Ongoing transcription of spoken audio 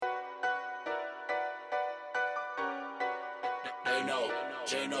J-No.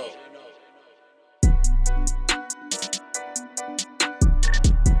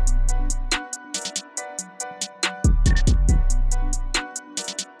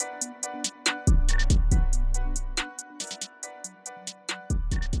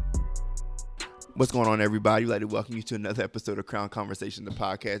 What's going on, everybody? We'd like to welcome you to another episode of Crown Conversation, the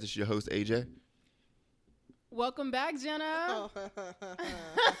podcast. It's your host, AJ. Welcome back, Jenna.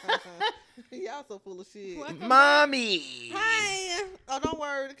 Y'all so full of shit. Welcome Mommy! Hi. Oh, don't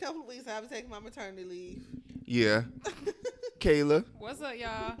worry. In a couple of weeks, I'll be taking my maternity leave. Yeah. Kayla. What's up,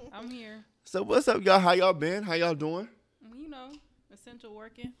 y'all? I'm here. So what's up, y'all? How y'all been? How y'all doing? You know, essential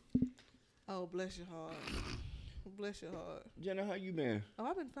working. Oh, bless your heart. Bless your heart. Jenna, how you been? Oh,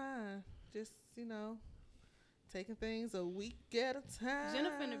 I've been fine. Just, taking things a week at a time.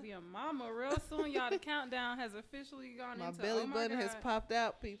 Jenna finna be a mama real soon, y'all. The countdown has officially gone My into belly button God. has popped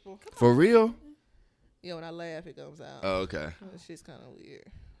out, people. For real? Yeah, when I laugh, it comes out. Oh, okay. That shit's kind of weird.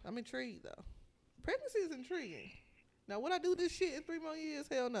 I'm intrigued, though. Pregnancy is intriguing. Now, would I do this shit in 3 more years?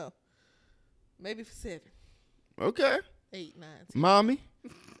 Hell no. Maybe for 7, Okay. 8, 9, 10. Mommy?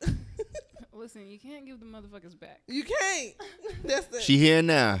 Listen, you can't give the motherfuckers back. You can't. That's the. She here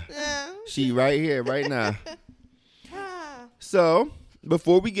now. Yeah. She right here, right now. Ah. So,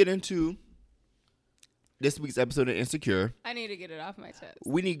 before we get into this week's episode of Insecure, I need to get it off my chest.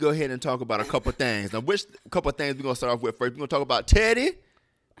 we need to go ahead and talk about a couple things. Now, which couple things we're going to start off with first? We're going to talk about Teddy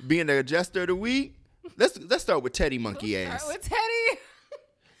being the jester of the week. Let's start with Teddy monkey ass. Start with Teddy.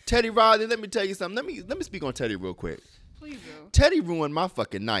 Teddy Riley, let me tell you something. Let me speak on Teddy real quick. Please do. Teddy ruined my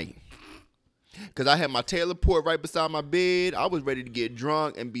fucking night. Because I had my Taylor port right beside my bed. I was ready to get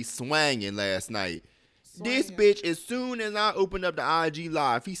drunk and be swanging last night. This bitch, as soon as I opened up the IG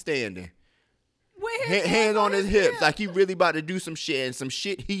live, he's standing. With his Hands on his hips. Like he really about to do some shit, and some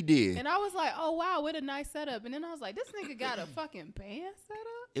shit he did. And I was like, oh, wow, what a nice setup. And then I was like, this nigga got a fucking band set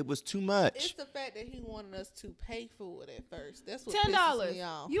up? It was too much. It's the fact that he wanted us to pay for it at first. That's what $10. pisses me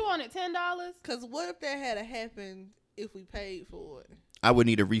off. You wanted $10? Because what if that had happened if we paid for it? I would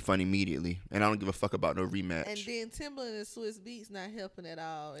need a refund immediately, and I don't give a fuck about no rematch. And then Timbaland and Swiss Beats not helping at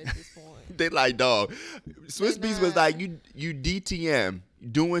all at this point. They like, dog. Swiss Beats was like, you DTM,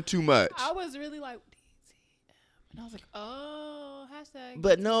 doing too much. I was really like, DTM. And I was like, oh, hashtag.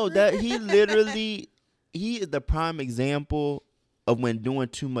 But no, that he is the prime example of when doing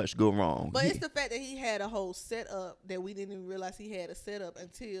too much go wrong. But it's the fact that he had a whole setup that we didn't even realize he had a setup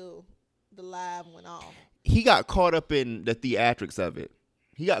until the live went off. He got caught up in the theatrics of it.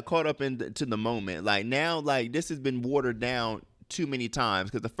 He got caught up into the moment. Like now, like this has been watered down too many times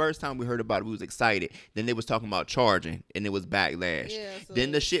because the first time we heard about it, we was excited. Then they was talking about charging, and it was backlash. Yeah, so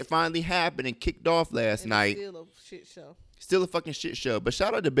then the shit finally happened and kicked off last night. Still a shit show. Still a fucking shit show. But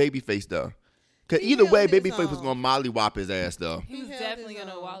shout out to Babyface though, because He either way, held his Babyface was own. gonna mollywop his ass though. He was He held definitely his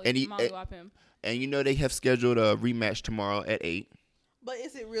going to own. And he- mollywop him. And you know they have scheduled a rematch tomorrow at 8. But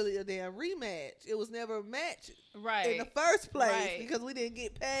is it really a damn rematch? It was never a match Right. in the first place Right. because we didn't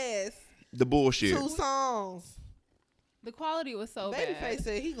get past The bullshit. 2 songs. The quality was so Babyface bad.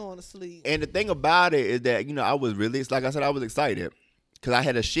 said he going to sleep. And the thing about it is that, I was really, like I said, I was excited because I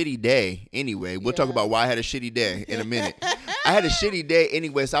had a shitty day anyway. We'll talk Yeah. about why I had a shitty day in a minute. I had a shitty day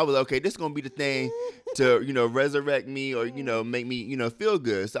anyway, so I was okay, this is going to be the thing to, resurrect me or, make me, feel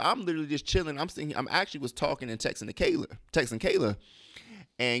good. So I'm literally just chilling. I'm actually was talking and texting Kayla.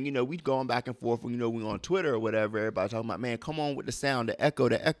 And, we going back and forth when, we on Twitter or whatever. Everybody talking about, man, come on with the sound. The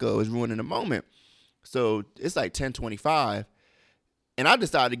echo is ruining the moment. So it's like 10:25. And I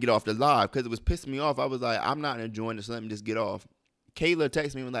decided to get off the live because it was pissing me off. I was like, I'm not enjoying this. Let me just get off. Kayla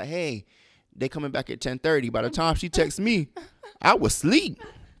texted me and was like, hey, they coming back at 10:30. By the time she texted me, I was asleep.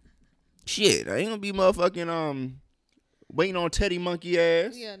 Shit, I ain't going to be motherfucking waiting on Teddy monkey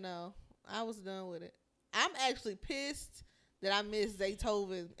ass. Yeah, no. I was done with it. I'm actually pissed that I missed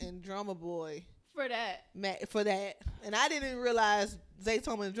Zaytoven and Drummer Boy For that. for that. And I didn't realize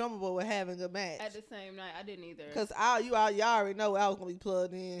Zaytoven and Drummer Boy were having a match. At the same night. I didn't either. Because y'all already know I was going to be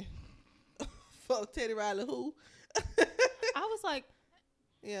plugged in. Fuck Teddy Riley who? I was like,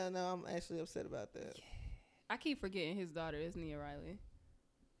 Yeah, no, I'm actually upset about that. I keep forgetting his daughter is Nia Riley.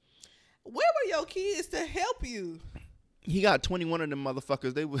 Where were your kids to help you? He got 21 of them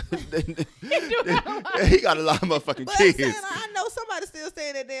motherfuckers. He He got a lot of motherfucking But I'm kids. saying, I know somebody still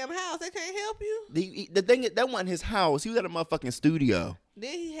staying in that damn house. They can't help you. The thing is, that wasn't his house. He was at a motherfucking studio.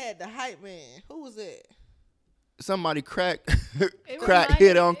 Then he had the hype man. Who was that? Somebody crack It hit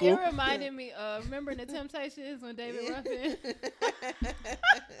reminded- uncle. It reminded me of, remember in the Temptations when David Ruffin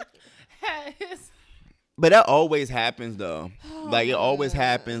had his... But that always happens though. Like it always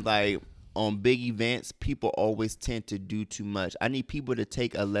happens. Like on big events, people always tend to do too much. I need people to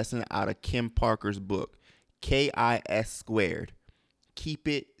take a lesson out of Kim Parker's book, KIS Squared. Keep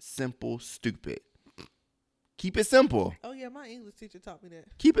it simple, stupid. Keep it simple. Oh yeah, my English teacher taught me that.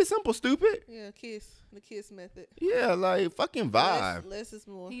 Keep it simple, stupid. Yeah, the KISS method. Yeah, like fucking vibe. Less is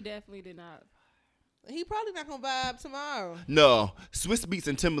more. He definitely did not. He probably not gonna vibe tomorrow. No, Swiss Beats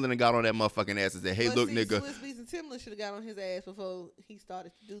and Timberland got on that motherfucking ass and said, "Hey, But look, see, nigga." Swiss Beats and Timberland should have got on his ass before he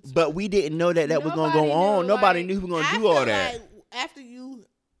started to do. But we didn't know that was gonna Nobody go on. knew, Nobody like, knew who was I gonna do all feel that. like after you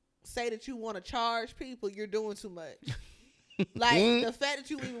say that you want to charge people, you're doing too much. Like the fact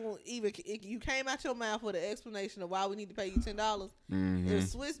that you even you came out your mouth with an explanation of why we need to pay you $10. Mm-hmm. If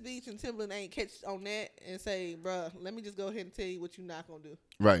Swiss Beats and Timberland ain't catch on that and say, "Bruh, let me just go ahead and tell you what you're not gonna do."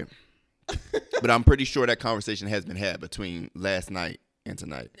 Right. But I'm pretty sure that conversation has been had between last night and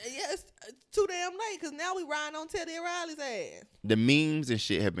tonight. Yeah, it's too damn late because now we riding on Teddy Riley's ass. The memes and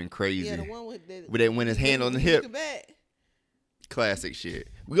shit have been crazy. Yeah, the one with when his hand on the hip. looking back. Classic shit.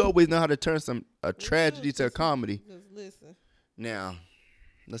 We always know how to turn a tragedy to a comedy. Just listen. Now,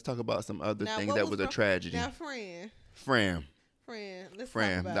 let's talk about some other Now, things what that was a from- tragedy. Now, friend, Fram. let's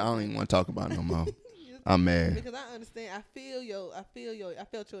Fram. talk I about don't it. even want to talk about it no more. Just- I'm mad. because I understand. I felt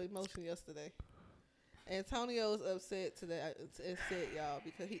your emotion yesterday. Antonio is upset today. Upset, y'all,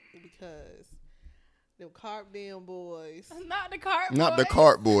 because them Carp Dam boys. Not the cart. Not the boys.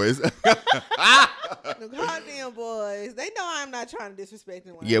 cart boys. The Carp Dam boys. They know I'm not trying to disrespect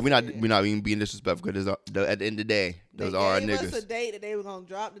them. Yeah, we're not even being disrespectful because at the end of the day, those are our They gave us a niggas. date that they were gonna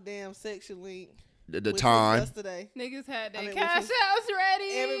drop the damn section link. The which was time. yesterday. Niggas had their I mean, cash which was- outs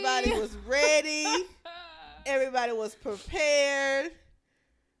ready. Everybody was ready. Everybody was prepared.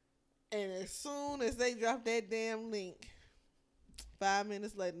 And as soon as they dropped that damn link, 5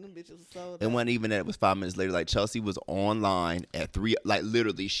 minutes later, them bitches was sold It out. wasn't even that. It was 5 minutes later. Like Chelsea was online at 3. Like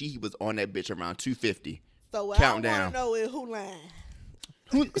literally, she was on that bitch around 2:50. So what counting I down. want to know is who lying.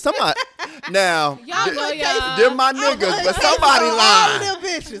 Somebody now. Y'all th- know y'all. They're my niggas, but somebody All lying. them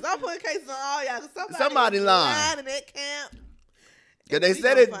bitches. I'm putting cases on all y'all. 'Cause Somebody was lying. in that camp. Yeah, And they we said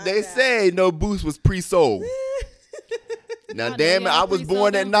gonna it. find They out. say no boost was pre-sold. Now, I know damn it, y'all I was pre-sold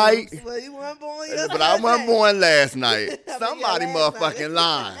born that them night, boots. Well, you weren't born yesterday. but I wasn't born last night. I mean, Somebody yeah, last motherfucking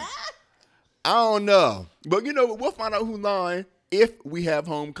night. lying. I don't know, but you know what? We'll find out who lying if we have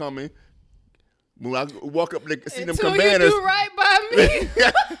homecoming. When I walk up to see them Until you cabanas, do right by me.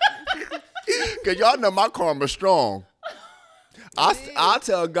 cause y'all know my karma's strong. I'll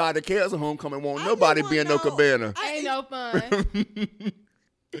tell God to cancel homecoming. Won't I nobody just be in no wanna know- cabana. Ain't no fun.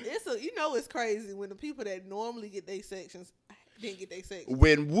 It's crazy when the people that normally get their sections didn't get their sections.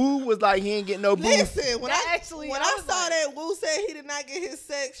 When Wu was like he ain't get no boost, Listen, when That I actually- when I I was saw like- that Wu said he did not get his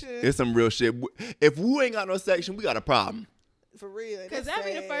section, it's some real shit. If Wu ain't got no section, we got a problem. for real. Because that's that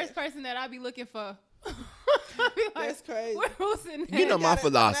be the sad. first person that I be looking for. I be like, That's crazy. Where who's in there? You know my Matter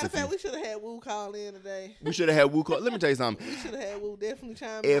of philosophy. fact, we should have had Wu call in today. We should have had Wu call. Let me tell you something. We should have had Wu definitely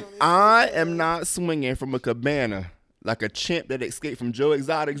chime If in on this. I am not swinging from a cabana like a chimp that escaped from Joe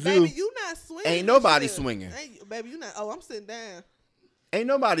Exotic Zoo, Baby, you not swinging. Ain't nobody shit. swinging. Baby, you not. Oh, I'm sitting down. ain't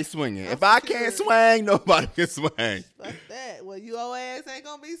nobody swinging. I'm If I sure. can't swing, nobody can swing. Fuck that. Well, you old ass ain't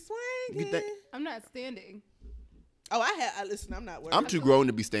gonna be swinging. think- I'm not standing. Oh, listen. I'm not worried. I'm too grown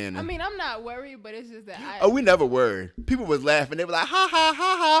to be standing. I mean, I'm not worried, but it's just that I. Oh, we never worried. People was laughing. They were like, ha, ha,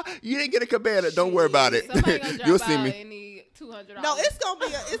 ha, ha. You didn't get a cabana. Don't worry about it. Somebody gonna drop You'll see out me. and need $200. No, it's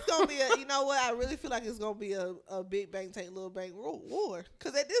gonna be a. You know what? I really feel like it's gonna be a big bank take little bank war.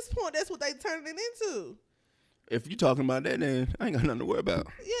 Because at this point, that's what they turning it into. If you talking about that, then I ain't got nothing to worry about.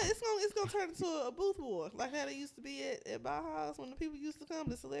 Yeah, it's gonna turn into a booth war, like how they used to be at Bauhaus when the people used to come,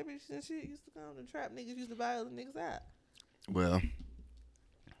 the celebrities and shit used to come, the trap niggas used to buy other niggas out. Well,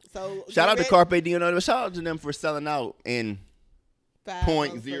 So shout out to get Carpe Diem. Shout out to them for selling out in ready,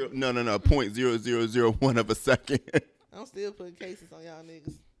 0.00001 of a second. I'm still putting cases on y'all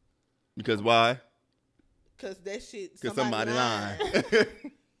niggas. Because why? Cause that shit. Because somebody lying.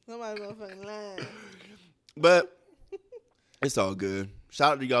 Somebody motherfucking lying. But it's all good.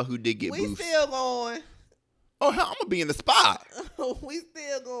 Shout out to y'all who did get We boosts. still going. Oh, hell, I'm gonna be in the spot. We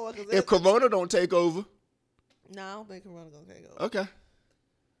still going. Cause If Corona don't take over, no, I don't think Corona gonna take over. okay,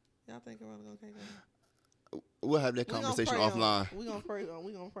 Y'all think Corona gonna take over? we'll have that We gonna conversation pray on offline. it. We gonna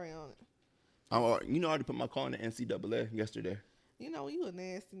pray on it. I already put my call in the NCAA yesterday. You know, you a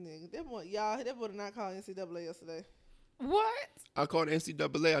nasty nigga. That boy did not call NCAA yesterday. What? I called the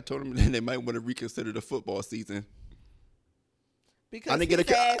NCAA. I told them that they might want to reconsider the football season. Because I didn't get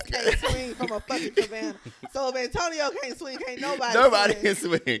his a ass can't swing from a fucking cabana. So if Antonio can't swing, can't nobody Nobody swing. can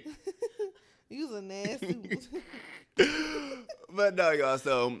swing. You's a nasty. But no, y'all.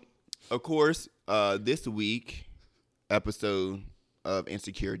 So Of course, this week episode of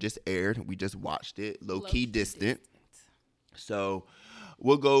Insecure just aired. We just watched it. Low key distant. So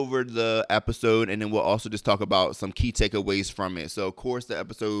we'll go over the episode and then we'll also just talk about some key takeaways from it. So, of course, the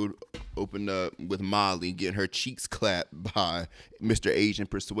episode opened up with Molly getting her cheeks clapped by Mr. Asian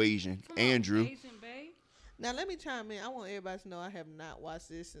Persuasion, Andrew. Asian, babe. Now let me chime in. I want everybody to know I have not watched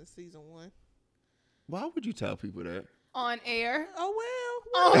this since season 1. Why would you tell people that? On air. Oh well.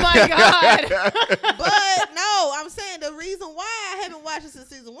 Oh my God. But no, I'm saying the reason why I haven't watched it since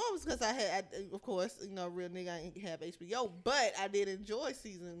season 1 was because of course, real nigga, I ain't have HBO, but I did enjoy the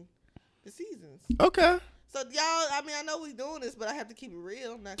seasons. Okay. So y'all, I mean, I know we doing this, but I have to keep it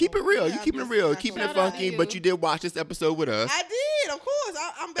real. Keep it real. You keeping it real. Keeping it funky, but you did watch this episode with us. I did, of course.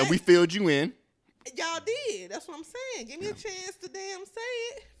 I'm back. And we filled you in. Y'all did. That's what I'm saying. Give me a chance to damn say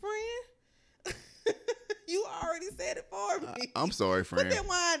it, friend. You already said it for me. I'm sorry, friend. Put that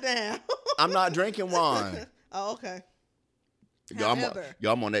wine down. I'm not drinking wine. Oh, okay. Y'all,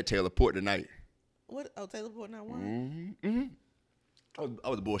 I'm on that Taylor Port tonight. What? Oh, Taylor Port not wine? Mm-hmm. I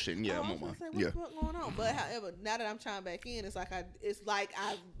was bullshitting. Yeah, I'm on mine. What the fuck going on? But however, now that I'm trying back in, it's like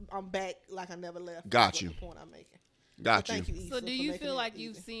I'm back like I never left. Got you. The point I'm making. Got so you. Thank you, Issa, So do you feel like easy.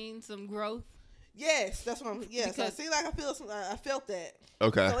 you've seen some growth? Yes, that's what I'm. Yes, Because- I see. Like I felt that.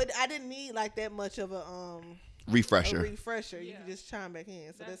 Okay. So I didn't need like that much of a Refresher. A refresher. You Yeah. can just chime back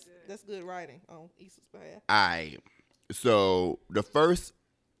in. So that's good writing on Issa's behalf. Alright. So the first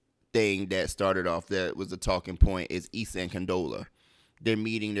thing that started off that was a talking point is Issa and Condola. They're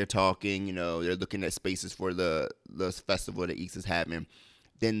meeting, they're talking, they're looking at spaces for the festival that Issa's having.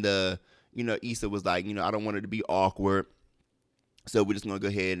 Then Issa was like, I don't want it to be awkward. So we're just going to go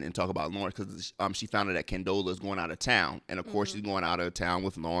ahead and talk about Lawrence because she found out that Condola is going out of town. And, of course, she's going out of town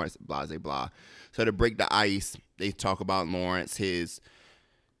with Lawrence, blah, blah, blah. So to break the ice, they talk about Lawrence, his,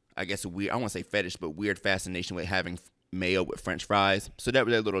 I guess, I won't say fetish, but weird fascination with having mayo with French fries. So that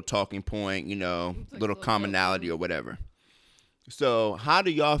was their little talking point, little commonality or whatever. So how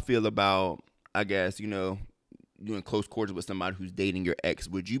do y'all feel about, I guess, you in close quarters with somebody who's dating your ex?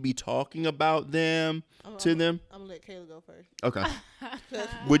 Would you be talking about them to them? I'm going to let Kayla go first. Okay.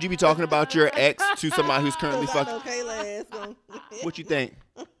 Would you be talking about your ex to somebody who's currently fucking? Kayla ass gonna... What you think?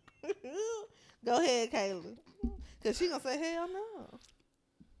 Go ahead, Kayla. Because she going to say, hell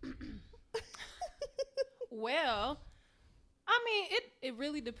no. Well, I mean, it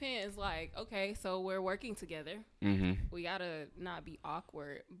really depends. Like, okay, so we're working together. Mm-hmm. We gotta not be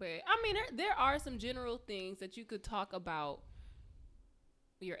awkward. But I mean, there are some general things that you could talk about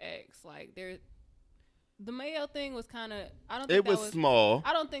your ex. Like the mayo thing was kind of. I don't. Think It was small.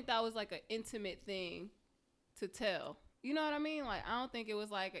 I don't think that was like an intimate thing to tell. You know what I mean? Like, I don't think it was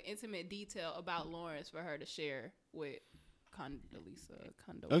like an intimate detail about Lawrence for her to share with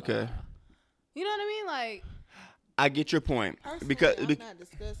Condola. Okay. You know what I mean? Like, I get your point Personally, because I'm not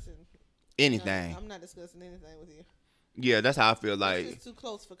discussing anything. I'm not discussing anything with you. Yeah, that's how I feel. Like It's too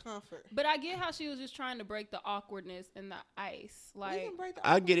close for comfort. but I get how she was just trying to break the awkwardness and the ice. We Like, can break the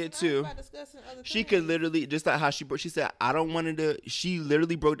I get it awkwardness too. by discussing other she things. could literally just like how she said, I don't want to. She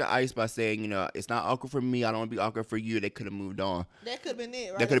literally broke the ice by saying, it's not awkward for me. I don't want to be awkward for you. They could have moved on. That could have been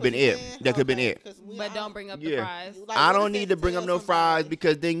it, right? That could have been That's what it. you're saying? That could have been Okay, it. 'cause but don't bring up the Yeah. fries. Like, I what don't if need they to bring up tell no fries somebody-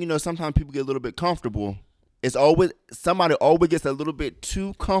 because then sometimes people get a little bit comfortable. It's always somebody always gets a little bit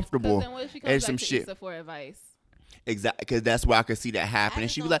too comfortable. Then what if she and comes some back to shit. Issa for advice? Exactly, because that's where I could see that I happen. And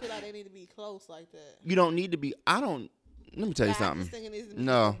just she be don't like, feel like they need to be close like that. "You don't need to be." I don't. Let me tell you Like, I'm something. just thinking it's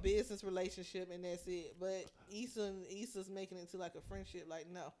No. a business relationship and that's it. But Issa's making it to like a friendship. Like,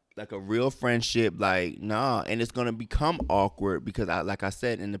 no. Like a real friendship, like nah, and it's gonna become awkward because like I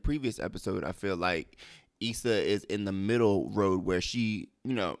said in the previous episode, I feel like Issa is in the middle road where she,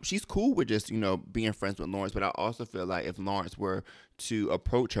 she's cool with just, being friends with Lawrence, but I also feel like if Lawrence were to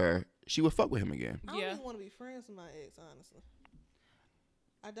approach her, she would fuck with him again. I don't Yeah. even want to be friends with my ex, honestly.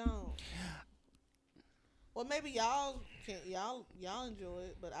 I don't. Well, maybe y'all enjoy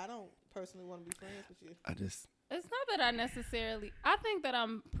it, but I don't personally want to be friends with you. It's not that I necessarily. I think that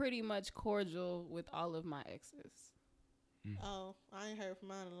I'm pretty much cordial with all of my exes. Oh, I ain't heard from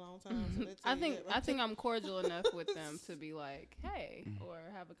mine in a long time. So that I tell you think that right I think there. I'm cordial enough with them to be like, hey, or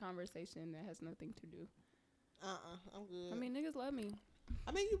have a conversation that has nothing to do. I'm good. I mean, niggas love me.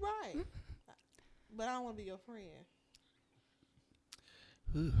 you're right. But I don't want to be your friend.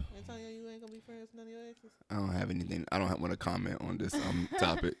 Antonio, you ain't gonna be friends with none of your exes? I don't have anything. I don't want to comment on this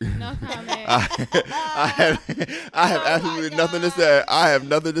topic. No comment. I have absolutely nothing to say. I have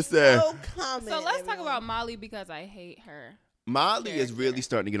nothing to say. No comment. So let's talk everyone. about Molly because I hate her. Molly is Character. really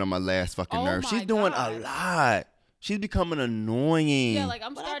starting to get on my last fucking Oh nerve. my She's doing God. a lot. She's becoming annoying. Yeah, like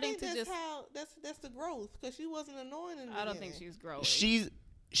I'm But I starting think to that's just. how that's the growth because she wasn't annoying in the I don't think beginning. she's growing.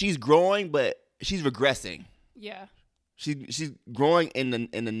 She's growing, but she's regressing. Yeah. She's growing in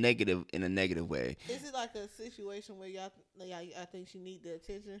a negative way. Is it like a situation where y'all I think she need the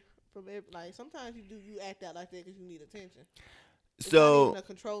attention from like sometimes you act out like that because you need attention. It's not So even a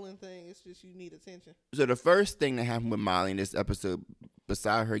controlling thing. It's just you need attention. So the first thing that happened with Molly in this episode,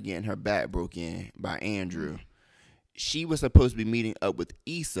 beside her getting her back broke in by Andrew, she was supposed to be meeting up with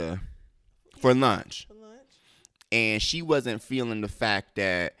Issa for lunch. For lunch. And she wasn't feeling the fact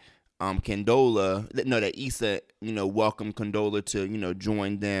that that Issa, welcomed Condola to,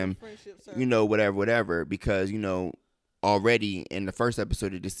 join them, Friendship circle. whatever, because, already in the first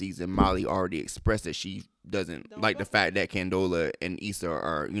episode of the season, Molly already expressed that she doesn't Don't like the fuck fact that Condola and Issa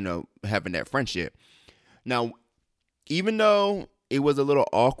are, having that friendship. Now, even though it was a little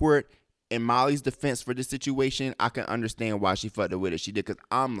awkward, in Molly's defense for this situation, I can understand why she fucked with it. She did, because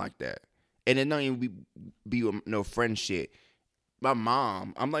I'm like that. And it don't even be no friend shit. My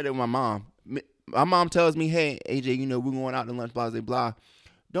mom, I'm like that with my mom. My mom tells me, hey, AJ, we're going out to lunch, blah, blah, blah.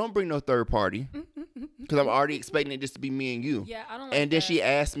 Don't bring no third party. Because I'm already expecting it just to be me and you. Yeah, I don't like And then that. she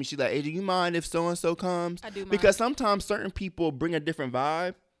asked me, she's like, AJ, you mind if so-and-so comes? I do mind. Because sometimes certain people bring a different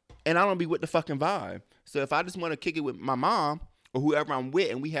vibe, and I don't be with the fucking vibe. So if I just want to kick it with my mom or whoever I'm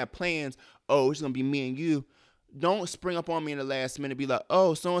with and we have plans, it's going to be me and you, don't spring up on me in the last minute and be like,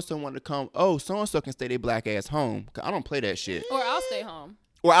 oh, so-and-so want to come. Oh, so-and-so can stay their black ass home. 'Cause I don't play that shit. Or I'll stay home.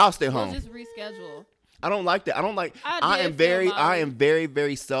 Or I'll stay We'll home. just reschedule. I don't like that. I don't like. I am did feel very. I Molly. am very,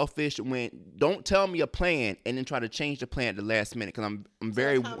 very selfish when don't tell me a plan and then try to change the plan at the last minute. Because I'm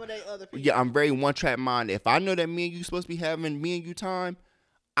very. Accommodate other people. Yeah, I'm very one track minded. If I know that me and you supposed to be having me and you time,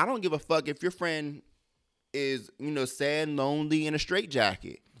 I don't give a fuck if your friend is sad, lonely, in a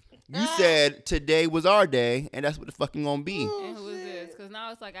straitjacket. You said today was our day, and that's what the fucking gonna be. And who is this? Because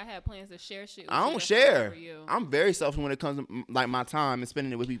now it's like I had plans to share shit with I you don't that's share. for you. I'm very selfish when it comes to like my time and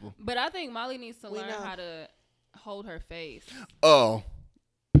spending it with people. But I think Molly needs to We learn know. how to hold her face. Oh,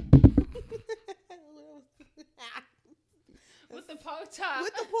 With the pork chop.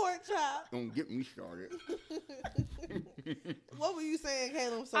 With the pork chop. don't get me started. What were you saying,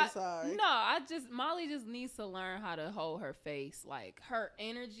 Kayla? I'm so sorry. No, Molly just needs to learn how to hold her face. Like her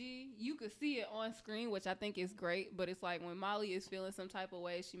energy, you could see it on screen, which I think is great. But it's like when Molly is feeling some type of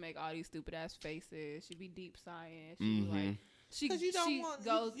way, she make all these stupid ass faces. She be deep sighing. She be like, she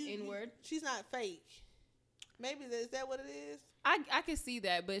goes inward. She's not fake. Maybe is that what it is? I can see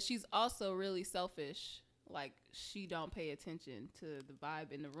that, but she's also really selfish. Like she don't pay attention to the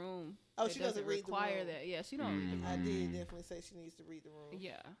vibe in the room. Oh, It she doesn't read the require room. that. Yeah, she don't read the I room. did definitely say she needs to read the room.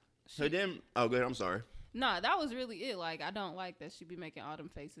 Yeah. So then, oh, good. I'm sorry. Nah, that was really it. Like I don't like that she be making all them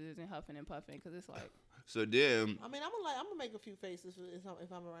faces and huffing and puffing because it's like So then, I mean, I'm gonna make a few faces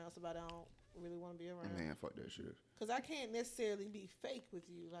if I'm around somebody I don't really want to be around. man, fuck that shit. Because I can't necessarily be fake with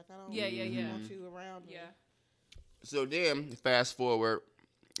you. Like I don't Yeah, yeah. want you around me. yeah. So then, fast forward,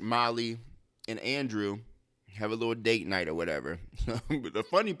 Molly and Andrew have a little date night or whatever. But the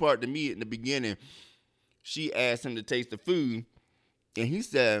funny part to me in the beginning, she asked him to taste the food, and he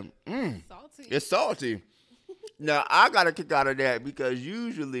said, Salty. it's salty. Now, I got a kick out of that because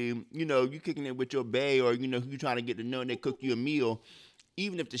usually, you kicking it with your bae or, you trying to get to know and they cook you a meal,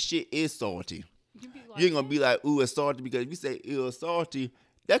 even if the shit is salty. You be like, You ain't going to be like, ooh, it's salty, because if you say, ew, it's salty,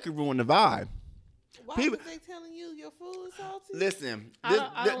 that could ruin the vibe. Why People- was they telling you your food is salty? Listen, I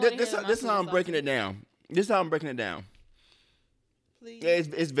don't wanna this hear my is how food I'm breaking salty. it down. This is how I'm breaking it down. Please.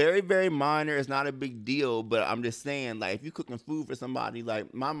 It's very, very minor. It's not a big deal, but I'm just saying, like, if you're cooking food for somebody,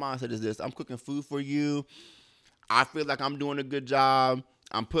 like, my mindset is this. I'm cooking food for you. I feel like I'm doing a good job.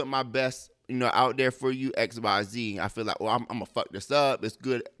 I'm putting my best, out there for you, X, Y, Z. I feel like, I'm going to fuck this up. It's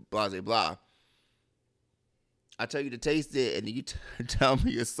good, blah, blah, blah. I tell you to taste it, and then you tell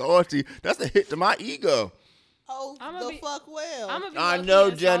me it's salty. That's a hit to my ego. Oh, fuck well. I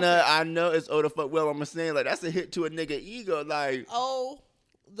know, Jenna. I know it's the fuck well. I'm saying, like, that's a hit to a nigga ego. Like, Oh,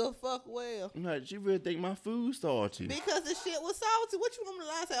 the fuck well. I'm like, she really think my food's salty. Because the shit was salty. What you want me to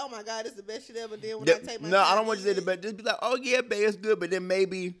lie and say? Oh my god, this is the best shit ever did when I take my No, I time don't want you to say eat the it. best. Just be like, oh yeah, babe, it's good. But then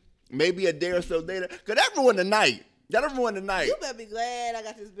maybe a day or so later, cause that ruined the night. That'll ruin the night. You better be glad I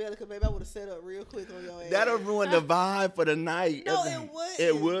got this belly, because baby, I would have set up real quick on your ass. That'll ruin the vibe for the night. No, it wouldn't.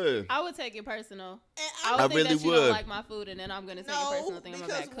 It would. I would take it personal. And I I would think really that you would. don't like my food, and then I'm gonna take it no, personal. Think I'm a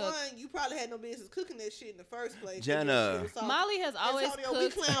because bad cook. one, you probably had no business cooking that shit in the first place. Jenna. Shit was salty. Molly has always Antonio, we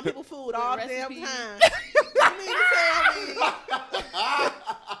cooked. clown people food with all the damn recipes. time. You mean to tell me?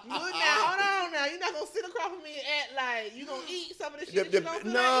 Look now, hold on now. You're not gonna sit across from me and act like you gonna eat some of the shit.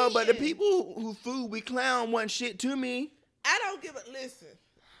 No, but the people who food we clown want shit to me. I don't give a listen.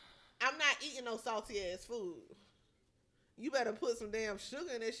 I'm not eating no salty ass food. You better put some damn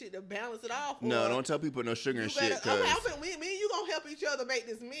sugar in that shit to balance it off. No, don't tell people no sugar and shit. Okay, I'm saying me and you gonna help each other make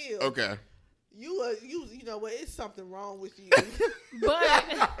this meal. Okay. You know what? It's something wrong with you. But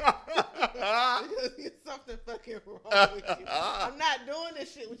it's something fucking wrong with you. I'm not doing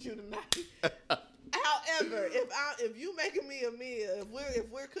this shit with you tonight. However, if you making me a meal, if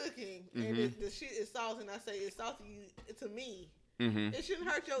we're cooking and the shit is salty, and I say it's salty to me, it shouldn't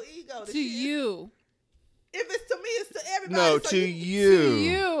hurt your ego. to you. If it's to me, it's to everybody. No, so to you. To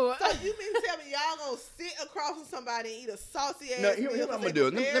you. So you mean to tell me y'all gonna sit across from somebody and eat a saucy ass No, meal? here's what I'm gonna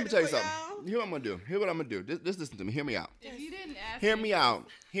do. Let me tell you something. Here's what I'm gonna do. Here's what I'm gonna do. Just listen to me. Hear me out. If you didn't ask Hear me out.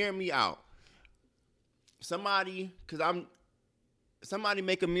 Hear me out. Somebody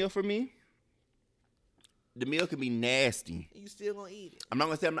make a meal for me. The meal can be nasty. You still gonna eat it? I'm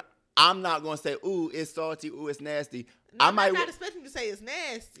not gonna say, ooh, it's salty, ooh, it's nasty. No, I'm not expecting you to say it's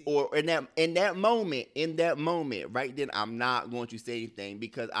nasty. Or in that moment, right then, I'm not going to say anything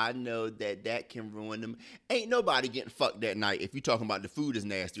because I know that can ruin them. Ain't nobody getting fucked that night if you talking about the food is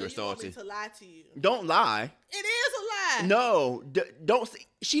nasty so or salty. You want me to lie to you? Don't lie. It is a lie. No, don't.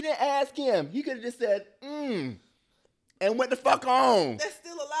 She didn't ask him. He could have just said, and went the fuck on. That's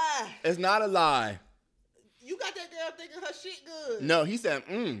still a lie. It's not a lie. You got that girl thinking her shit good. No, he said, Okay,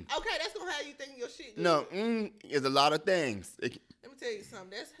 that's gonna have you thinking your shit good. No, is a lot of things. Let me tell you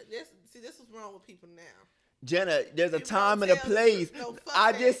something. This is wrong with people now. Jenna, there's a You time won't and a tell the place. truth. No, fuck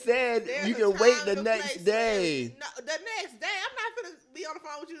I that. just said There's you a can wait time the and a next place for day. everything. No, the next day, I'm not finna be on the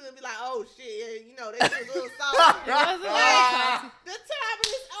phone with you and be like, oh shit, yeah, you know, they was a little salty. It wasn't like The time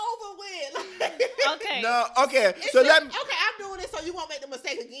is over with. okay. No, okay. It's So just, let me. okay, I'm doing this so you won't make the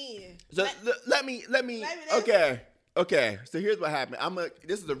mistake again. So let me. Maybe that's- Okay. So here's what happened.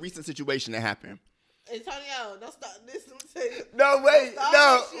 This is a recent situation that happened. Antonio, don't stop this. Let me tell you. No, wait, Stop no,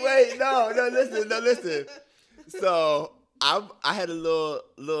 that shit. wait, no, listen. So I had a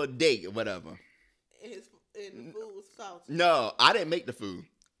little date or whatever. And the food was salty. No, I didn't make the food.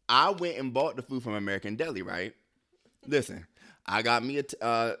 I went and bought the food from American Deli, right? Listen, I got me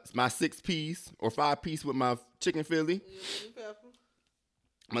my 6-piece or 5-piece with my chicken Philly,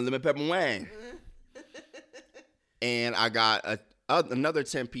 my lemon pepper wing, and I got another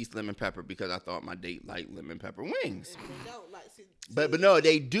 10-piece lemon pepper because I thought my date liked lemon pepper wings. They don't like. But no,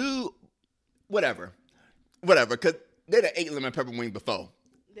 they do. Whatever, because they done ate lemon pepper wing before.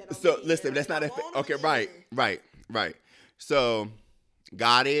 So listen, that's not okay. Right. So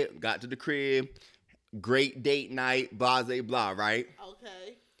got to the crib, great date night, blah blah. Right.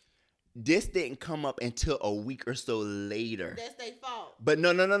 Okay. This didn't come up until a week or so later. That's their fault. But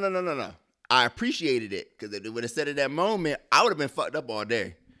no. I appreciated it because if it would have said at that moment, I would have been fucked up all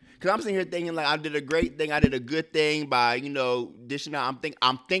day. Because I'm sitting here thinking like I did a great thing, I did a good thing by dishing out.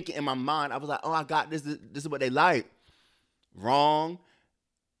 I'm thinking in my mind, I was like, oh, I got this. This is what they like. Wrong.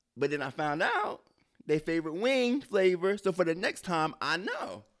 But then I found out they favorite wing flavor. So for the next time, I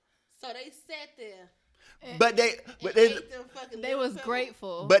know. So they sat there. But they was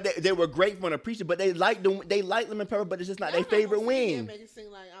grateful. But they were grateful and appreciative. But they like lemon pepper, but it's just not their favorite wing. Make it seem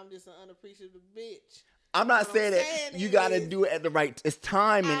like I'm just an unappreciative bitch. I'm not saying that you gotta do it at the right. It's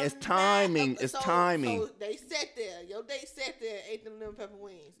timing. It's timing. So they sat there. Your date sat there and ate them lemon pepper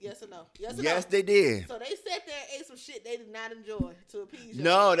wings. Yes or no? Yes, they did. So they sat there and ate some shit they did not enjoy to appease you.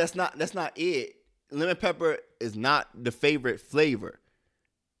 No, that's not it. Lemon pepper is not the favorite flavor.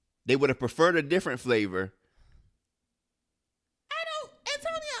 They would have preferred a different flavor.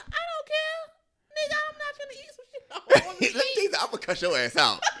 Antonio, I don't care. Nigga, I'm not finna eat some shit I don't want to eat. I'm gonna cut your ass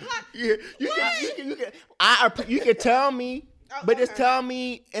out. You can tell me, but just tell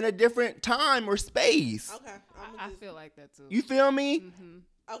me in a different time or space. Okay. I feel like that too. You feel me? Mm-hmm.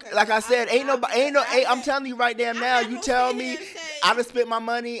 Okay. Like I said, I'm telling you right there now. You tell me I done spent my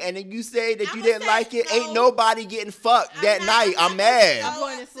money, and then you say that you didn't like it. Ain't nobody getting fucked that night. I'm mad. I'm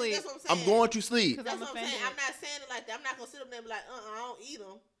going to sleep. That's what I'm saying. I'm going to sleep. That's what I'm saying. I'm not saying it like that. I'm not gonna sit up there and be like, I don't eat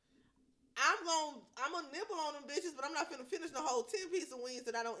them. I'm gonna nibble on them bitches, but I'm not finna finish the whole 10-piece of wings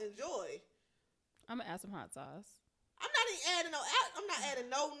that I don't enjoy. I'm gonna add some hot sauce. I'm not adding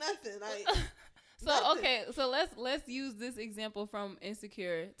no nothing. Like So okay, so let's use this example from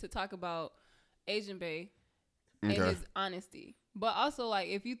Insecure to talk about Asian Bae and his honesty. But also, like,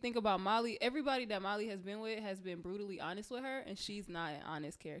 if you think about Molly, everybody that Molly has been with has been brutally honest with her, and she's not an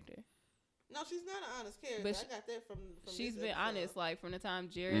honest character. No, she's not an honest character. But I got that from she's this been episode. honest, like from the time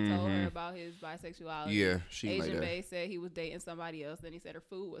Jared told her about his bisexuality. Yeah, she Asian like that. Bae said he was dating somebody else. Then he said her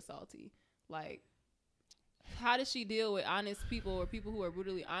food was salty. Like, how does she deal with honest people or people who are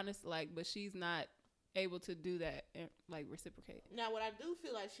brutally honest? Like, but she's not able to do that and like reciprocate. Now, what I do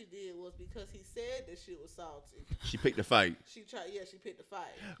feel like she did was because he said that she was salty. She picked a fight. She picked a fight.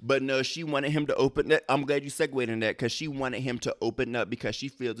 But no, she wanted him to open that. I'm glad you segued in that because she wanted him to open up because she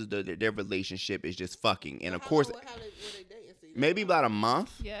feels as though that their relationship is just fucking. And of course, Were they dating? So maybe about a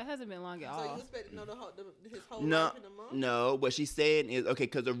month. Yeah, it hasn't been long at So all. you expect to know his whole No, life in a month? no. What she's saying is okay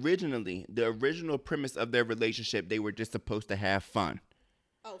because originally the original premise of their relationship they were just supposed to have fun.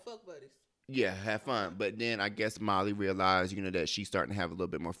 Oh, fuck buddies. Yeah, have fun. But then I guess Molly realized, that she's starting to have a little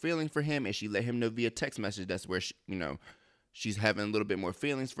bit more feelings for him, and she let him know via text message. That's where she, she's having a little bit more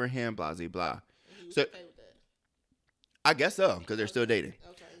feelings for him. Blah blah blah. He was So okay with that. I guess so because they're still dating.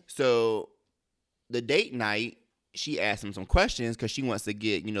 Okay. So the date night, she asked him some questions because she wants to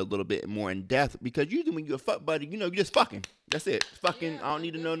get a little bit more in depth. Because usually when you're a fuck buddy, you're just fucking. That's it. Fucking. Yeah, I don't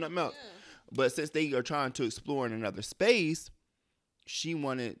need to know nothing else. yeah. But since they are trying to explore in another space. She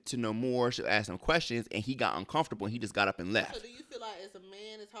wanted to know more. She asked him questions, and he got uncomfortable. And he just got up and left. So do you feel like as a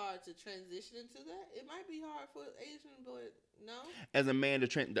man, it's hard to transition into that? It might be hard for Asian, but no. As a man,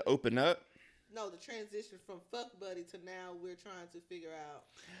 to open up. No, the transition from fuck buddy to now we're trying to figure out.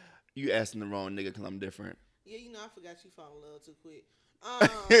 You asking the wrong nigga because I'm different. Yeah, I forgot you fall in love too quick. I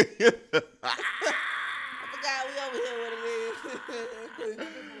forgot we over here what it is.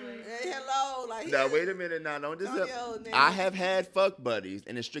 Hey, hello, like Now wait a minute. Now don't just. I have had fuck buddies,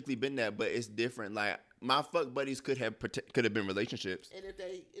 and it's strictly been that, but it's different. Like my fuck buddies could have been relationships. And if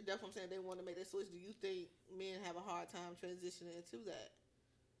that's what I'm saying, they want to make that switch. Do you think men have a hard time transitioning into that?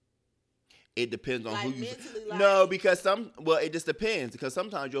 It depends on like who you. Mentally, No, because it just depends. Because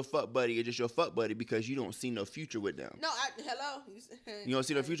sometimes your fuck buddy is just your fuck buddy because you don't see no future with them. No, hello. You don't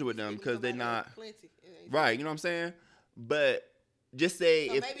see no future with them because they're not. Plenty. Right, you know what I'm saying? But just say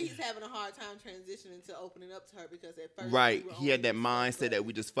so if maybe he's having a hard time transitioning to opening up to her because at first right, he had that mindset that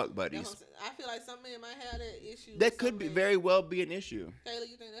we just fuck buddies. I feel like some men might have that issue. That could be very well be an issue. Kayla,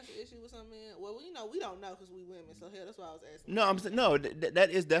 you think that's an issue with some men? Well, we don't know because we women. So hell, that's why I was asking. No, I'm saying no. That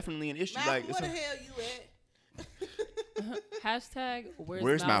is definitely an issue. Malcolm, Like, where the hell you at? Hashtag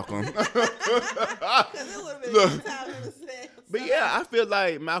where's Malcolm? Because it would have been Look. time in the sense. But yeah, I feel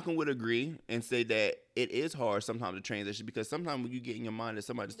like Malcolm would agree and say that it is hard sometimes to transition because sometimes when you get in your mind that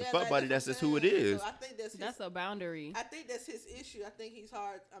somebody's the fuck buddy, that's just who it is. So I think that's a boundary. I think that's his issue. I think he's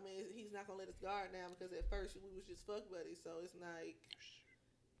hard. I mean, he's not gonna let us guard now because at first we was just fuck buddies. So it's like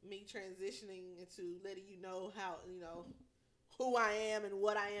me transitioning into letting you know how who I am and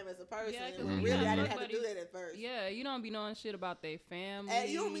what I am as a person. Yeah, And really, I didn't have to do that at first. Yeah, you don't be knowing shit about their family. And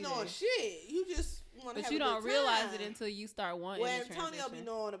you don't be knowing shit. You just want to have a good time. But you don't realize it until you start wanting Well, to transition. Antonio be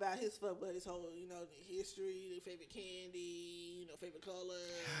knowing about his fuck buddy's whole, history, their favorite candy, favorite color.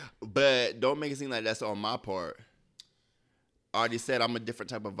 But don't make it seem like that's on my part. I already said I'm a different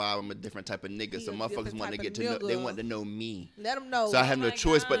type of vibe. I'm a different type of nigga. He so a motherfuckers different want to type get of to know. They nigga. want to know me. Let them know. So I have no my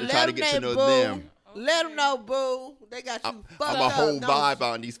choice but to God. try to Let get to 'em know know, them. Let them know, boo. They got you fucked I'm up. a whole No, vibe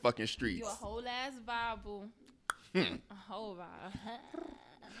out in these fucking streets. You a whole ass vibe, boo. A whole vibe.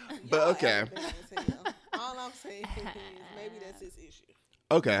 But y'all okay. aggravating as hell. All I'm saying is maybe that's his issue.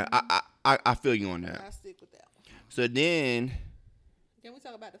 Okay, I feel you on that. I stick with that one. So then, Can we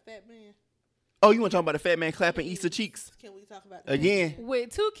talk about the fat man? oh, you want to talk about the fat man clapping Easter cheeks Can we talk about the again?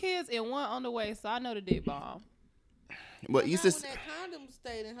 With 2 kids and 1 on the way, so I know the dick bomb. Well, Not Easter when that condom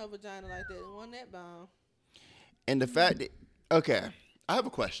stayed in her vagina like that. It wasn't that bomb. and the fact that okay, I have a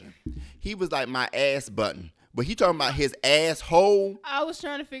question. He was like my ass button, but he talking about his asshole, I was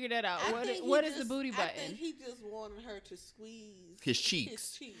trying to figure that out. What is the booty I button? think he just wanted her to squeeze his cheeks,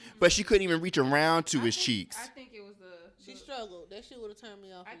 his cheeks. but she couldn't even reach around to his cheeks. I think it was She struggled. That shit would have turned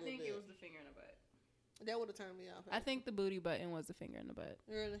me off. I a little think bit. it was the finger in the butt. That would have turned me off. I think the booty button was the finger in the butt.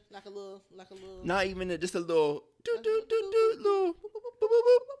 Really, like a little. Not even just a little do do do do little boop, boop,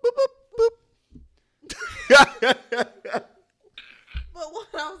 boop, boop, boop. But what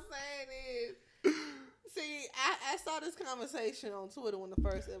I'm saying is, see, I saw this conversation on Twitter when the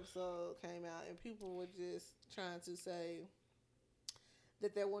first episode came out, and people were just trying to say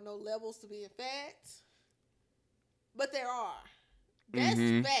that there were no levels to being fat, but there are. That's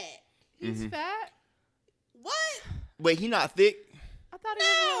fat. He's fat? What? Wait, he not thick? I thought No,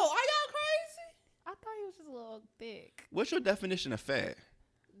 he are was. y'all crazy? I thought he was just a little thick. What's your definition of fat?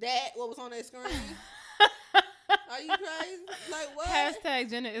 That what was on that screen? Are you crazy? Like what? Hashtag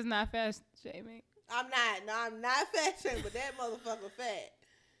Jenna is not fat shaming. I'm not. No, I'm not fat shaming, but that motherfucker fat.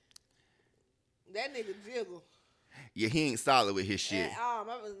 That nigga jiggle. Yeah, he ain't solid with his shit.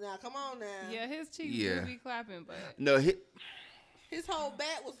 Now come on now. Yeah, his cheeks Yeah. do be clapping, but No, His whole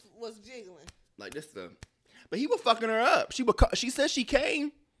back was jiggling. Like this stuff. But he was fucking her up. She said she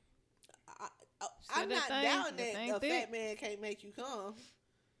came. I'm not down that that a fat man can't make you come.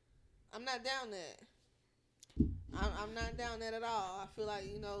 I'm not down that. I'm not down that at all. I feel like,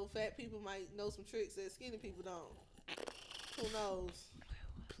 fat people might know some tricks that skinny people don't. Who knows?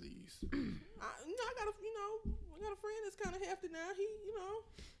 Please. I got a friend that's kind of hefty now.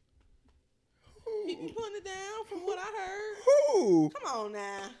 He be putting it down from what I heard. Who? Come on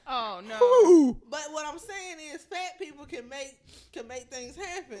now. Oh no. Who? But what I'm saying is, fat people can make things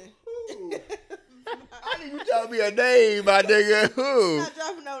happen. Who? I need you to tell me a name, my nigga. I'm Who? not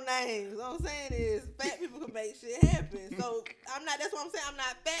dropping no names. What I'm saying is, fat people can make shit happen. So that's what I'm saying. I'm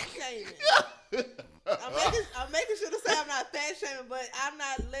not fat shaming. I'm making sure to say I'm not fat shaming, but I'm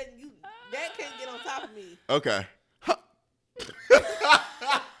not letting you. That can't get on top of me. Okay.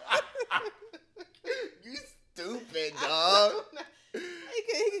 You stupid dog.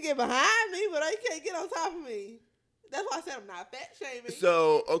 He can get behind me, but he can't get on top of me. That's why I said I'm not fat shaming.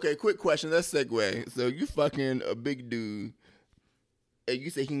 So, okay, quick question. Let's segue. So you fucking a big dude, and you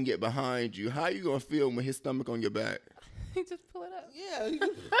say he can get behind you. How you gonna feel with his stomach on your back? Just pull it up. Yeah.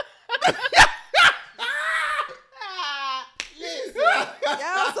 Listen,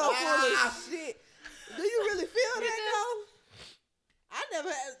 y'all so full of shit. Do you really feel that though? I never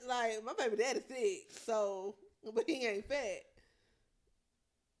had, my baby daddy thick, so, but he ain't fat.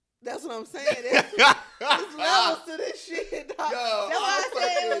 That's what I'm saying. There's levels to this shit, dog. Yo, that's why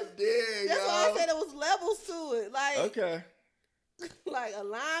I said it was levels to it. Okay. Like a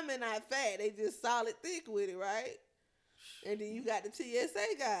lineman not fat, they just solid thick with it, right? And then you got the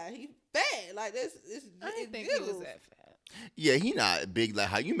TSA guy. He fat. Like this. I didn't think he was that fat. Yeah, he not big like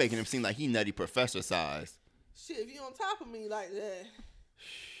how you making him seem like he Nutty Professor size. Shit, if you on top of me like that,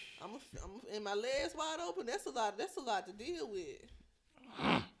 I'm in my legs wide open. That's a lot to deal with.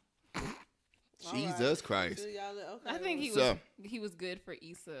 Jesus Christ. Okay. I think he was good for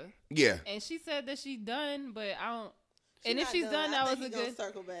Issa. Yeah. And she said that she's done, but I don't. And if she's done, that was a good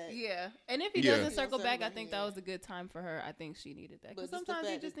circle back. Yeah. And if he doesn't circle back, I think that was a good time for her. I think she needed that. Because sometimes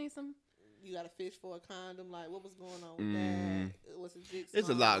you just need some. You got to fish for a condom. Like, what was going on with that? Was it dick? There's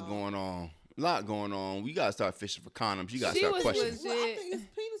a lot going on. We gotta start fishing for condoms. You gotta start questioning. Well, I think his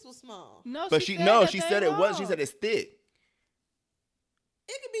penis was small. No, but she said it wasn't. She said it's thick.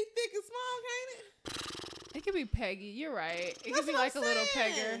 It could be thick and small, can't it? It could be peggy. You're right. It could be what like I'm a little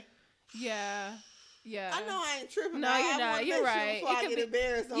saying. pegger. Yeah. Yeah. I know I ain't tripping. No, you're not. You're right. It could be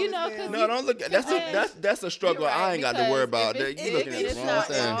embarrassed. No, don't look. That's a struggle. Right, I ain't got to worry about that. You looking at the wrong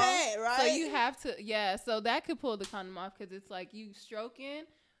thing. Bad, right? So you have to. Yeah. So that could pull the condom off because it's like you stroking,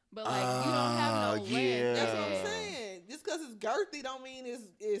 but like you don't have no yeah. length. That's what I'm saying. Just because it's girthy don't mean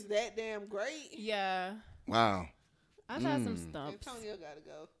it's that damn great. Yeah. Wow. I've had some stumps. Antonio gotta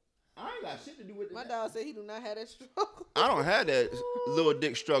go. I ain't got shit to do with it. My dog said he do not have that struggle. I don't have that little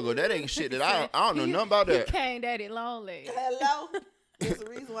dick struggle. That ain't shit that I don't know nothing about that. You came daddy lonely. Hello. There's a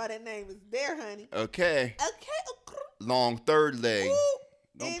reason why that name is there, honey. Okay. Okay. Long third leg. Ooh.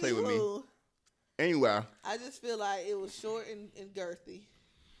 Don't play with me. Anyway. I just feel like it was short and girthy.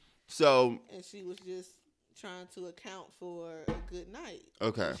 So. And she was just trying to account for a good night.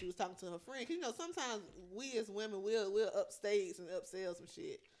 Okay. And she was talking to her friend. 'Cause, sometimes we as women will upstage and upsell some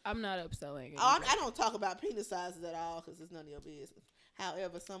shit. I'm not upselling. I don't talk about penis sizes at all because it's none of your business.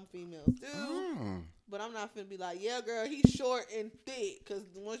 However, some females do. But I'm not finna be like, yeah, girl, he's short and thick. Because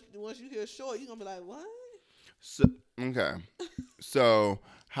once you hear short, you're going to be like, what? So, okay. So,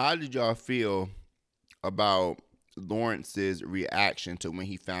 how did y'all feel about Lawrence's reaction to when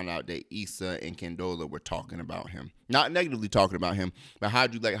he found out that Issa and Condola were talking about him? Not negatively talking about him, but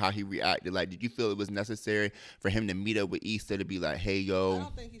how'd you like how he reacted? Like, did you feel it was necessary for him to meet up with Issa to be like, hey, yo? I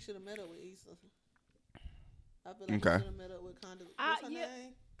don't think he should have met up with Issa. I feel like he should have met up with what's her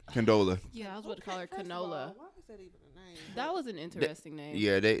name? Condola. Yeah, I was about to call her Canola. Why is that even a name? That was an interesting name.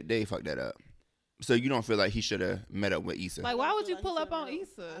 Yeah, they fucked that up. So you don't feel like he should have met up with Issa? Like, why would you pull up on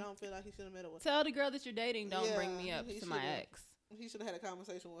Issa? I don't feel like he should have met up with her. Tell the girl that you're dating, don't bring me up to my ex. He should have had a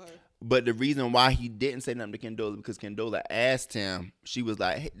conversation with her. But the reason why he didn't say nothing to Condola because Condola asked him, she was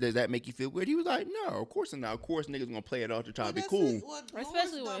like, hey, does that make you feel weird? He was like, no, of course not. Of course niggas gonna play it off to try to be cool.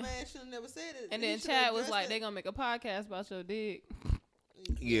 Especially when. Never said it. And then Chad was like, they gonna make a podcast about your dick.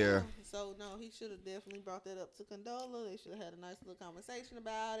 Yeah. So no, he should have definitely brought that up to Condola. They should have had a nice little conversation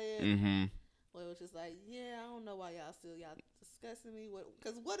about it. Mm-hmm. Where it was just like, yeah, I don't know why y'all discussing me.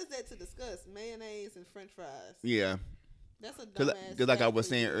 Because what is that to discuss? Mayonnaise and French fries. Yeah. That's a dumbass. Because like I was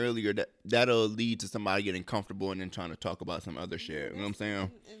saying earlier, that'll lead to somebody getting comfortable and then trying to talk about some other shit. You know what I'm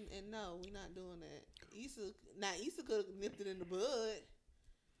saying? And no, we're not doing that. Issa could have nipped it in the bud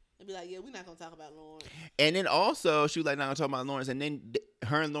and be like, yeah, we're not gonna talk about Lawrence. And then also, she was like, not gonna talk about Lawrence. And then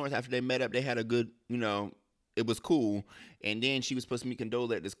her and Lawrence, after they met up, they had a good, it was cool. And then she was supposed to meet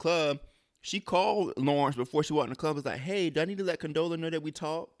Condola at this club. She called Lawrence before she walked in the club. Was like, hey, do I need to let Condola know that we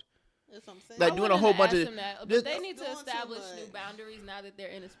talked? That's what I'm saying. Like, doing a whole bunch of. But they need to establish new boundaries now that they're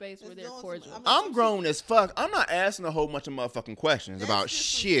in a space where they're cordial. I'm grown as fuck. I'm not asking a whole bunch of motherfucking questions about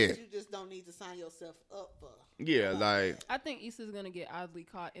shit. You just don't need to sign yourself up for. Yeah, like. I think Issa's gonna get oddly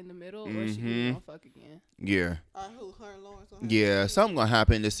caught in the middle, or she gonna fuck again. Yeah. Who? Her and Lawrence? Yeah, something gonna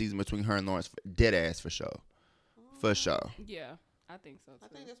happen this season between her and Lawrence. Dead ass for sure. For sure. Yeah, I think so too. I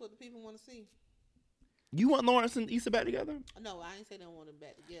think that's what the people want to see. You want Lawrence and Issa back together? No, I ain't say they don't want them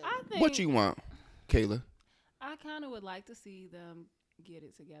back together. I think What you want, Kayla? I kind of would like to see them get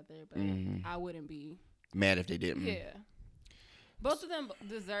it together, but I wouldn't be Mad if they didn't. Yeah. Both of them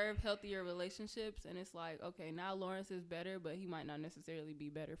deserve healthier relationships, and it's like, okay, now Lawrence is better, but he might not necessarily be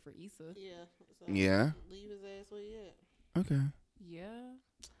better for Issa. Yeah. So Yeah. Leave his ass where he at. Okay. Yeah.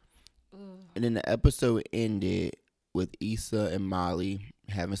 Ugh. And then the episode ended with Issa and Molly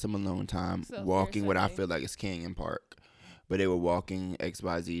having some alone time, So walking what I Sunday. feel like is Canyon Park. But they were walking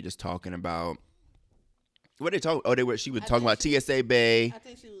XYZ, just talking about what they talk. Oh, she was talking about TSA Bay. I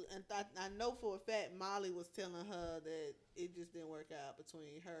think she was, and I know for a fact Molly was telling her that it just didn't work out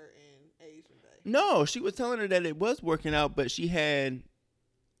between her and Asian Bay. No, she was telling her that it was working out, but she had,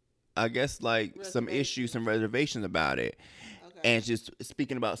 I guess, like some issues, some reservations about it. Okay. And just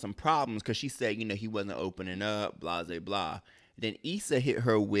speaking about some problems, because she said, he wasn't opening up, blah, blah, blah. Then Issa hit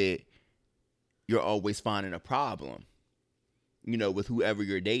her with, you're always finding a problem, with whoever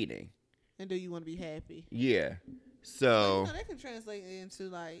you're dating. And do you want to be happy? Yeah. So, that can translate into,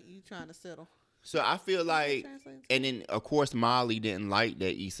 like, you trying to settle. So I feel like, and then, of course, Molly didn't like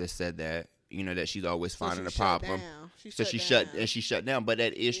that Issa said that, that she's always finding a problem. So she shut down. But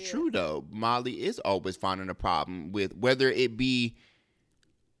that is true, though. Molly is always finding a problem with whether it be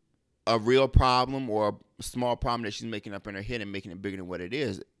a real problem or a small problem that she's making up in her head and making it bigger than what it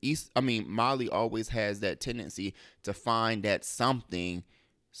is. Molly always has that tendency to find that something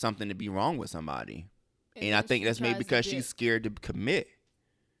to be wrong with somebody. And I think that's maybe because she's scared to commit.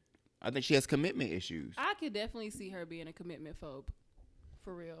 I think she has commitment issues. I could definitely see her being a commitment phobe.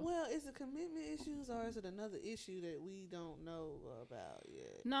 For real. Well, is it commitment issues or is it another issue that we don't know about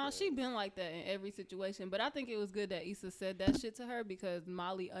yet? No, she been like that in every situation. But I think it was good that Issa said that shit to her because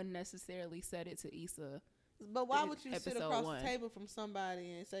Molly unnecessarily said it to Issa. But why would you sit across the table from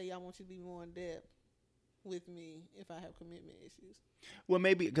somebody and say, I want you to be more in depth with me if I have commitment issues? Well,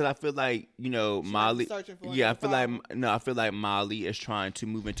 maybe because I feel like, Molly. I feel like Molly is trying to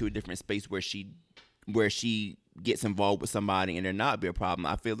move into a different space where she gets involved with somebody and there not be a problem.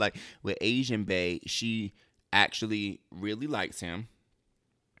 I feel like with Asian Bay, she actually really likes him,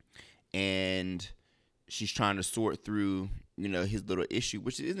 and she's trying to sort through, his little issue,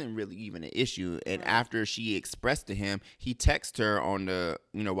 which isn't really even an issue. And after she expressed to him, he texted her on the,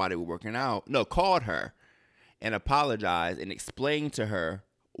 while they were working out. No, called her and apologized and explained to her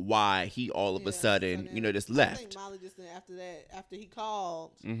why he all of a sudden, just left. I think Molly just after he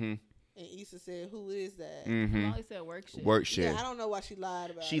called. Mm-hmm. And Issa said, "Who is that?" Mm-hmm. Molly said, "Work shit." Work shit. Yeah, I don't know why she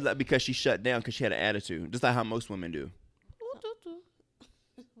lied about it. Because she shut down because she had an attitude, just like how most women do.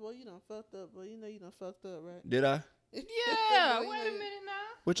 Well, you done fucked up, but you done fucked up, right? Did I? Yeah. Wait a minute now.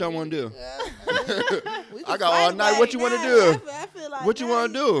 What y'all want to do? I got all night. What you want to do? I feel like what you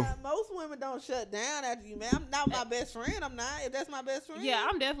want to do? Most women don't shut down after you, man. I'm not my best friend. I'm not. If that's my best friend. Yeah,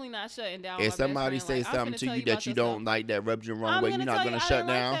 I'm definitely not shutting down. If somebody say something to you that you don't like that rubs you the wrong way, you're not gonna shut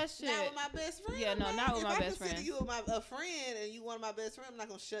down. Like that not with my best friend. Yeah, no, not with my best friend. If I consider you a friend and you one of my best friends, I'm not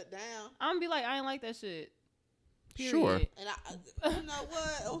gonna shut down. I'm gonna be like, I ain't like that shit. Period. Sure. And you know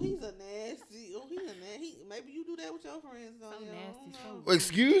what? Oh, he's a nasty. Maybe you do that with your friends, though. So nasty. So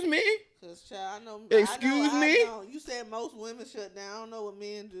excuse me? Cause child, I know. Excuse me? You said most women shut down. I don't know what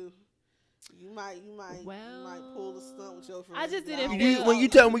men do. You might pull the stunt with your friends. I just didn't feel. When you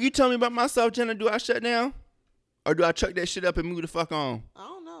tell me about myself, Jenna, do I shut down, or do I chuck that shit up and move the fuck on? I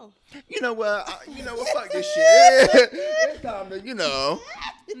don't know. You know what? Fuck this shit. It's time to,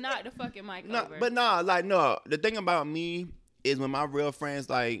 Not the fucking mic over. But no. The thing about me is when my real friends,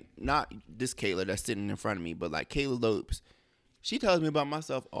 like, not this Kayla that's sitting in front of me, but like Kayla Lopes, she tells me about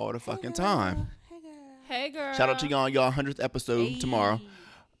myself all the fucking time. Hey girl. Shout out to y'all 100th episode tomorrow.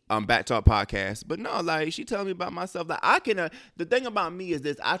 Back to our podcast. But no, like, she tells me about myself. Like, I can, the thing about me is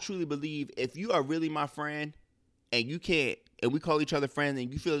this, I truly believe if you are really my friend and you can't, and we call each other friends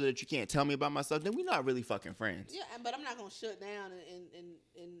and you feel that you can't tell me about myself, then we're not really fucking friends. Yeah, but I'm not going to shut down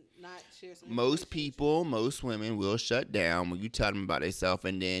and not share some most information with people, most women will shut down when you tell them about themselves,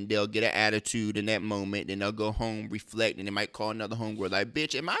 and then they'll get an attitude in that moment. Then they'll go home, reflect, and they might call another homegirl like,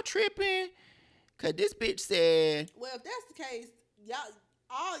 "Bitch, am I tripping? Cause this bitch said." you. Well, if that's the case,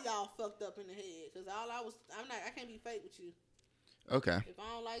 all y'all fucked up in the head. Cause I can't be fake with you. Okay. If I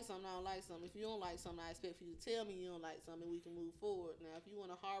don't like something, I don't like something. If you don't like something, I expect for you to tell me you don't like something, we can move forward. Now, if you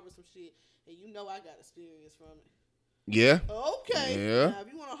want to harbor some shit, and you know I got experience from it. Yeah. Okay. Yeah. Now,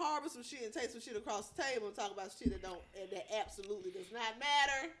 if you want to harbor some shit and take some shit across the table and talk about shit that absolutely does not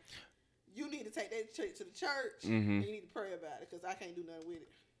matter, you need to take that shit to the church and you need to pray about it because I can't do nothing with it.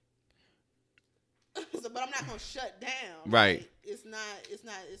 But I'm not gonna shut down. Right. Like, it's not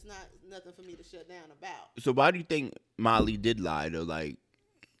nothing for me to shut down about. So why do you think Molly did lie though? Like,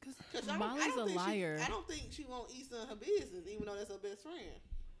 because Molly's a liar. I don't think she want Issa in her business, even though that's her best friend.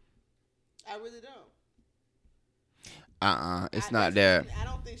 I really don't. It's not that. I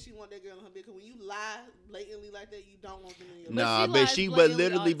don't think she want that girl in her business. Because when you lie blatantly like that, you don't want them in your Nah, but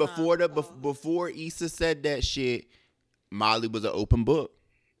literally before Issa said that shit, Molly was an open book.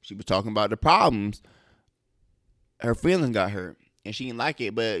 She was talking about the problems. Her feelings got hurt, and she didn't like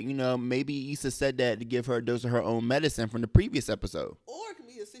it. But maybe Issa said that to give her a dose of her own medicine from the previous episode. Or it can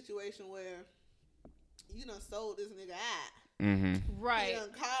be a situation where you done sold this nigga out. Right. He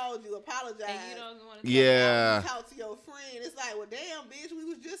done called you, apologized. And you don't want to talk to your friend. It's like, well, damn, bitch, we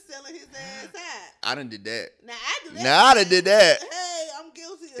was just selling his ass out. I done did that. Now I do that. Now I done did that. Hey, I'm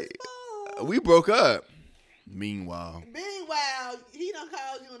guilty as fuck. We broke up. Meanwhile, he done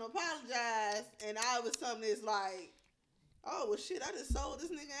called you and apologized, and all of a sudden it's like, oh well, shit, I just sold this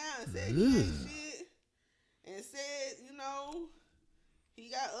nigga out and said he ain't shit, and said he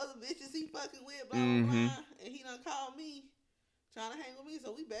got other bitches he fucking with, blah blah blah, and he done called me trying to hang with me,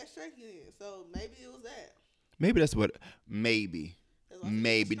 so we back straight in. So maybe it was that. Maybe that's what. Maybe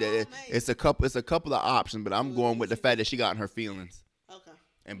that it's a couple of options, but I'm going with the fact that she got in her feelings. Okay.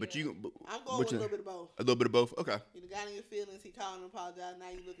 I'm going with a little bit of both. A little bit of both? Okay. You got in your feelings, he called and apologized, now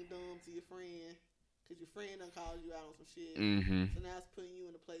you looking dumb to your friend, because your friend done called you out on some shit. So now it's putting you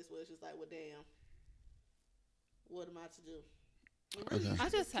in a place where it's just like, well, damn, what am I to do? Really, I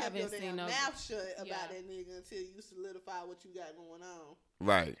just haven't seen no mouth shut about that nigga until you solidify what you got going on.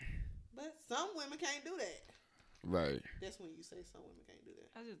 Right. But some women can't do that. Right. That's when you say some women can't do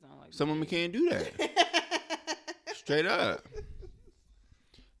that. I just don't like some women can't do that. Straight up.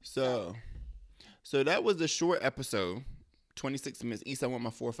 So that was a short episode. 26 minutes. Issa, I want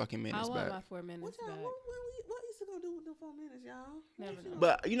my 4 fucking minutes back. I want my 4 minutes back. What Issa gonna do with the 4 minutes, y'all? Never know.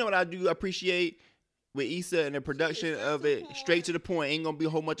 But you know what I do appreciate with Issa and the production of it, straight to the point. Ain't gonna be a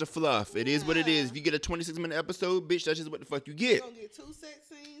whole bunch of fluff. It is what it is. If you get a 26-minute episode, bitch, that's just what the fuck you get. You're gonna get 2 sex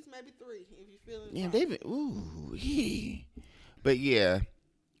scenes, maybe 3 if you feeling. Yeah, David. Ooh, yeah. But yeah.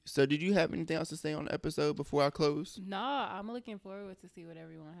 So did you have anything else to say on the episode before I close? Nah, I'm looking forward to see what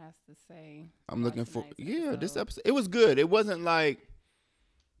everyone has to say. I'm looking for this episode. It was good. It wasn't like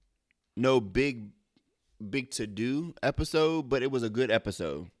no big to do episode, but it was a good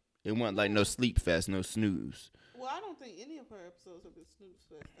episode. It wasn't like no sleep fest, no snooze. Well, I don't think any of her episodes have been snooze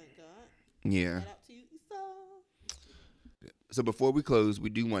fest, thank God. Yeah. Shout out to you, Issa. So before we close, we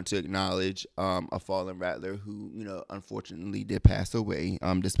do want to acknowledge a fallen rattler who, unfortunately did pass away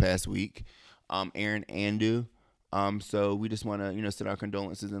this past week, Aaron Andu. So we just want to, send our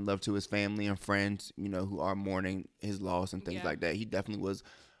condolences and love to his family and friends, who are mourning his loss and things like that. He definitely was.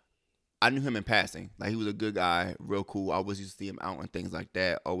 I knew him in passing. Like, he was a good guy, real cool. I always used to see him out and things like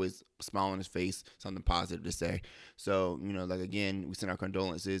that. Always smile on his face, something positive to say. So, again, we send our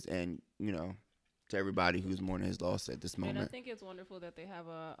condolences and, to everybody who's mourning his loss at this moment. And I think it's wonderful that they have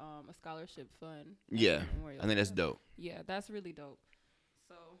a scholarship fund. Yeah, I think that's dope. Yeah, that's really dope.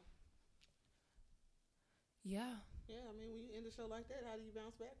 So, yeah. Yeah, I mean, when you end a show like that, how do you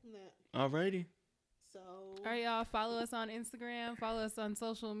bounce back from that? Alrighty. So, all right, y'all, follow us on Instagram, follow us on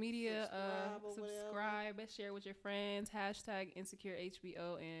social media, subscribe, share with your friends,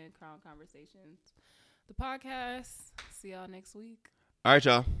 #InsecureHBO and Crown Conversations, the podcast. See y'all next week. All right,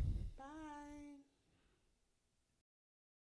 y'all.